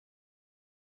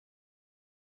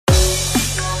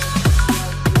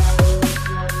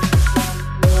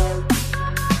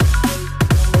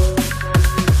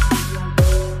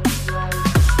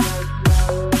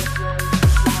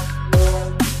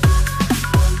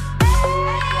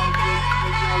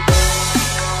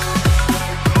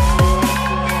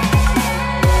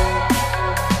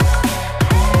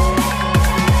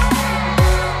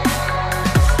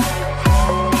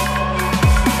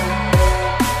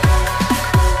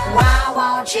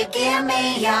won't you give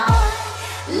me your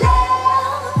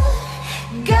love?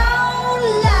 Go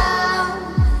love.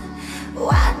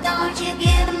 Why don't you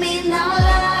give me no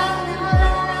love?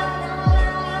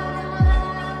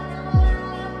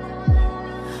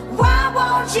 Why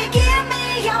won't you give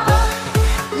me your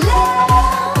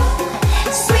love?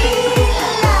 Sweet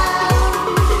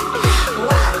love.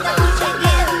 Why don't you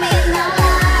give me no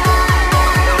love?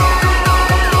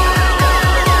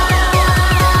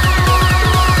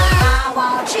 Why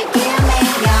won't you give me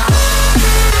your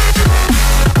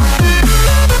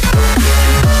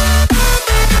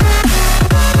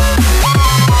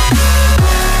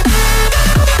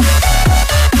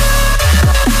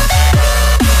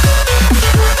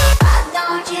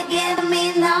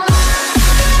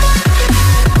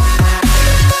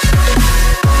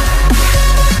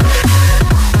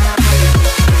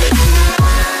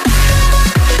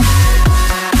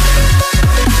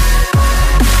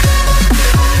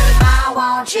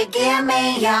you give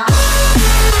me your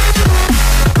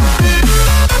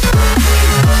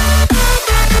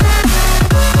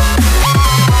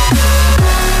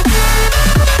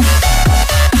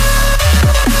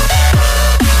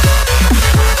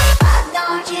why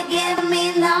don't you give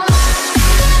me no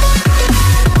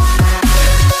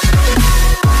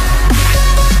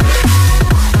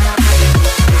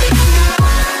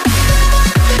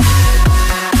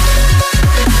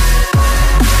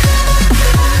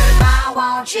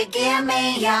won't you give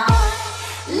me your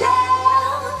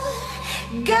love?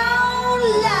 Go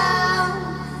love.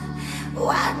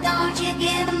 Why don't you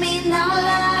give me no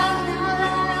love?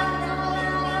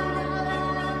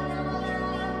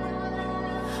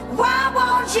 Why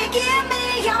won't you give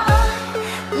me your